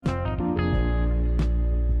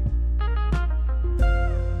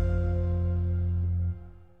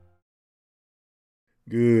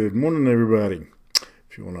Good morning, everybody.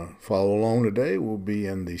 If you want to follow along today, we'll be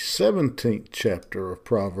in the 17th chapter of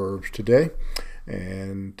Proverbs today.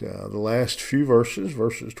 And the last few verses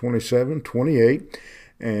 27, 28.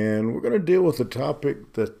 And we're going to deal with a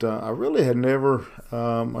topic that I really had never,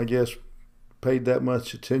 paid that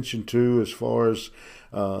much attention to as far as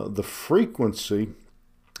the frequency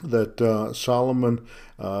that Solomon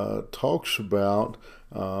talks about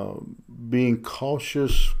being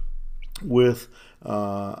cautious with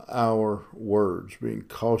our words, being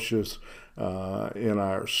cautious in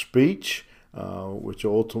our speech, which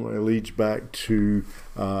ultimately leads back to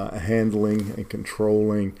handling and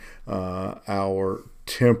controlling our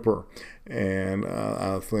temper. And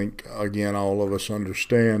I think, again, all of us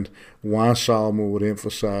understand why Solomon would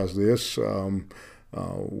emphasize this.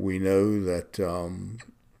 We know that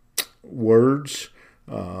words,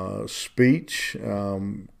 speech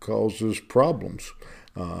causes problems.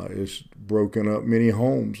 It's broken up many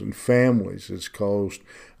homes and families. It's caused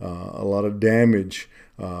a lot of damage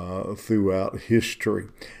throughout history.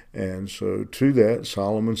 And so to that,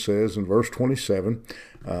 Solomon says in verse 27,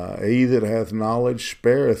 he that hath knowledge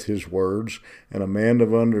spareth his words, and a man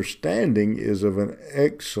of understanding is of an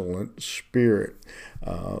excellent spirit.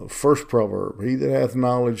 First proverb, he that hath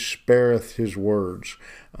knowledge spareth his words.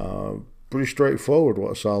 Pretty straightforward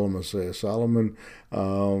what Solomon says. Solomon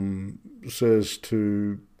says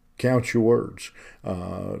to count your words,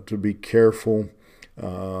 to be careful.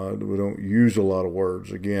 We don't use a lot of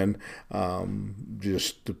words. Again,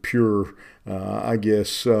 just the pure,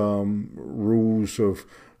 rules of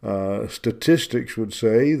statistics would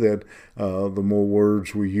say that the more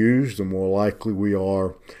words we use, the more likely we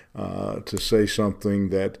are to say something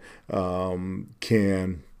that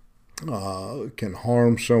can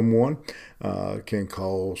harm someone, can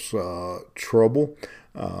cause trouble.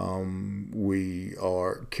 We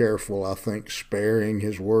are careful, I think, sparing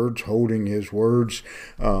his words, holding his words,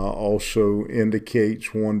 also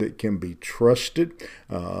indicates one that can be trusted,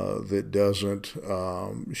 that doesn't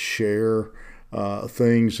share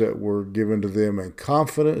things that were given to them in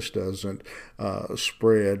confidence, doesn't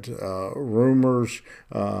spread rumors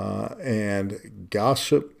and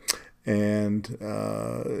gossip. And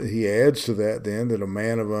he adds to that then that a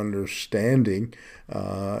man of understanding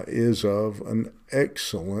is of an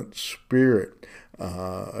excellent spirit.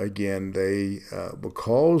 Again, they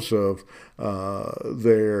because of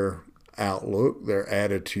their outlook, their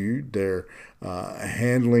attitude, their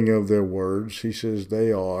handling of their words, he says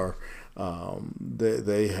they are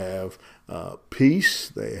they have peace,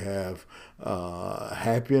 they have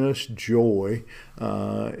happiness, joy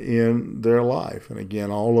in their life. And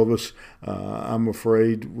again, all of us, I'm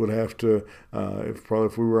afraid, would have to,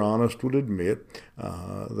 if we were honest, would admit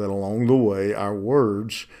that along the way, our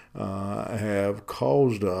words have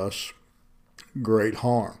caused us great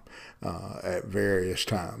harm at various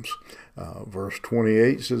times. Verse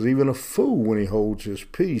 28 says, even a fool, when he holds his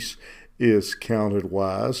peace, is counted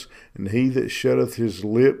wise, and he that shutteth his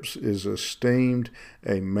lips is esteemed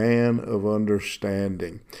a man of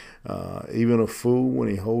understanding. Even a fool, when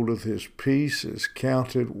he holdeth his peace, is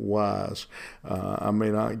counted wise. I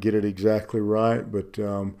may not get it exactly right, but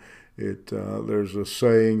there's a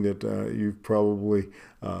saying that you've probably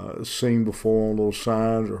seen before on those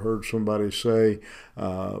signs or heard somebody say,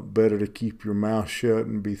 better to keep your mouth shut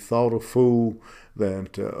and be thought a fool than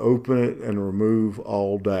to open it and remove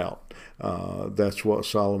all doubt. That's what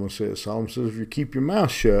Solomon says. Solomon says if you keep your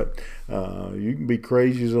mouth shut, you can be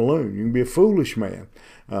crazy as a loon. You can be a foolish man,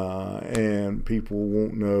 and people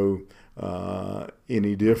won't know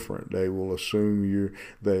any different. They will assume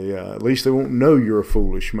at least they won't know you're a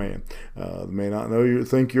foolish man. They may not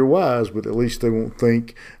think you're wise, but at least they won't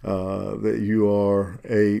think that you are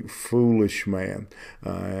a foolish man.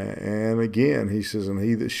 And again, he says, and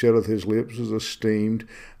he that shutteth his lips is esteemed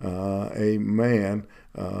a man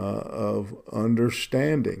of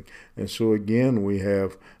understanding. And so again, we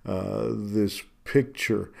have this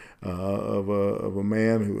picture of a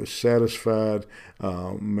man who is satisfied,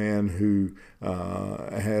 man who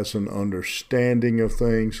has an understanding of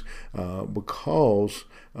things because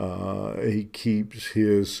he keeps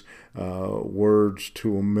his words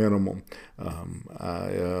to a minimum.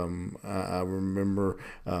 I remember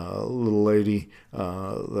a little lady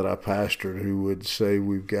that I pastored who would say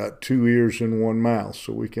we've got two ears and one mouth,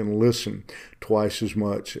 so we can listen twice as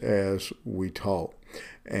much as we talk.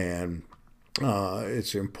 And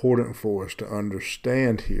it's important for us to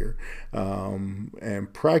understand here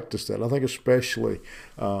and practice that. I think especially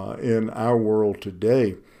in our world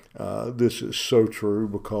today, this is so true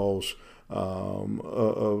because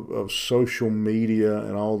of social media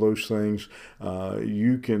and all those things,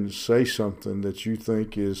 you can say something that you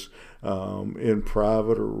think is in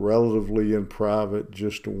private or relatively in private,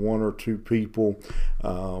 just to one or two people,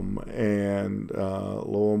 and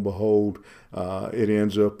lo and behold, it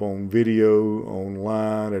ends up on video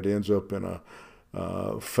online. It ends up in a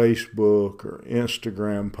Facebook or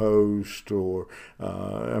Instagram post, or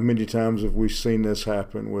how many times have we seen this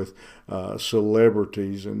happen with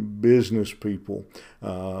celebrities and business people,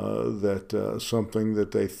 that something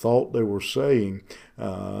that they thought they were saying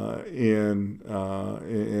in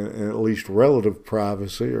at least relative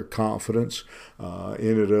privacy or confidence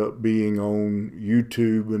ended up being on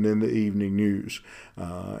YouTube and in the evening news.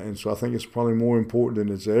 And so I think it's probably more important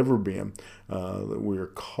than it's ever been that we are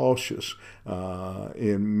cautious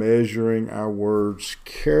in measuring our words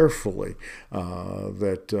carefully,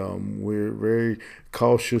 that we're very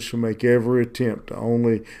cautious to make every attempt to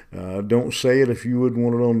only don't say it if you wouldn't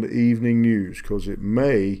want it on the evening news, because it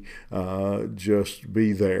may just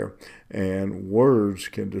be there. And words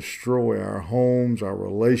can destroy our homes, our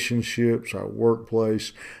relationships, our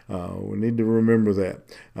workplace. We need to remember that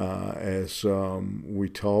as we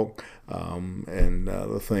talk, and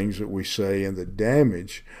the things that we say and the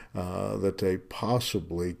damage that they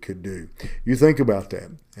possibly could do. You think about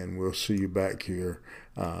that, and we'll see you back here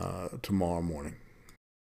tomorrow morning.